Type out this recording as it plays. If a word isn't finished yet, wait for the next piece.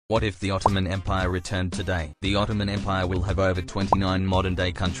What if the Ottoman Empire returned today? The Ottoman Empire will have over 29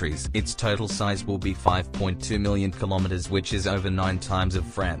 modern-day countries. Its total size will be 5.2 million kilometers, which is over 9 times of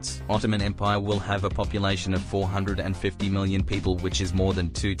France. Ottoman Empire will have a population of 450 million people, which is more than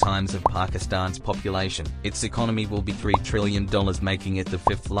 2 times of Pakistan's population. Its economy will be $3 trillion, making it the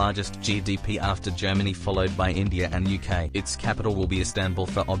 5th largest GDP after Germany, followed by India and UK. Its capital will be Istanbul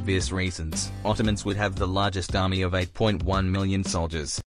for obvious reasons. Ottomans would have the largest army of 8.1 million soldiers.